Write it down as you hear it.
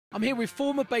I'm here with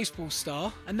former baseball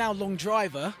star and now long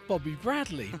driver, Bobby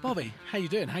Bradley. Bobby, how you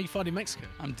doing? How you finding Mexico?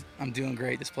 I'm doing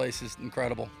great. This place is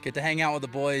incredible. Get to hang out with the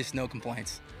boys, no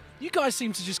complaints. You guys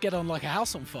seem to just get on like a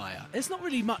house on fire. There's not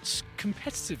really much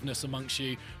competitiveness amongst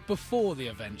you before the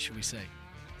event, shall we say?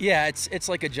 Yeah, it's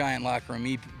like a giant locker room.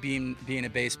 Me being a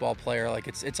baseball player, like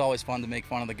it's always fun to make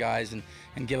fun of the guys and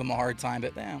give them a hard time.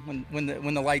 But yeah, when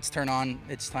the lights turn on,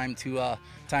 it's time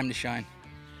to shine.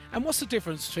 And what's the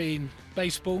difference between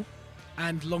baseball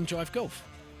and long drive golf?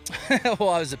 Well,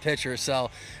 I was a pitcher,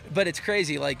 but it's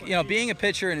crazy. Like, you know, being a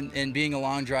pitcher and being a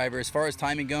long driver, as far as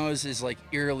timing goes, is like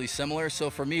eerily similar. So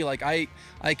for me, like I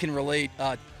can relate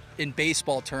in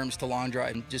baseball terms to long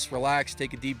drive. And just relax,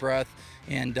 take a deep breath,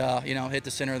 and you know, hit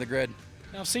the center of the grid.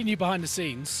 Now, I've seen you behind the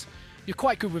scenes. You're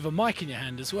quite good with a mic in your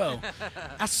hand as well.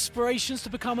 Aspirations to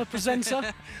become a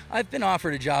presenter? I've been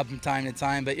offered a job from time to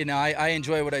time, but you know, I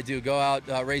enjoy what I do. Go out,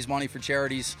 raise money for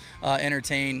charities,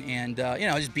 entertain, and you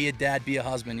know, just be a dad, be a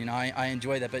husband. You know, I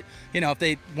enjoy that. But you know,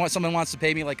 if someone wants to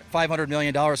pay me like $500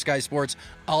 million, Sky Sports,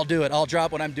 I'll do it. I'll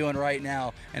drop what I'm doing right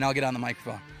now, and I'll get on the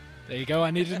microphone. There you go. I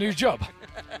need a new job.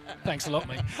 Thanks a lot,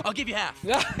 mate. I'll give you half.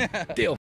 Deal.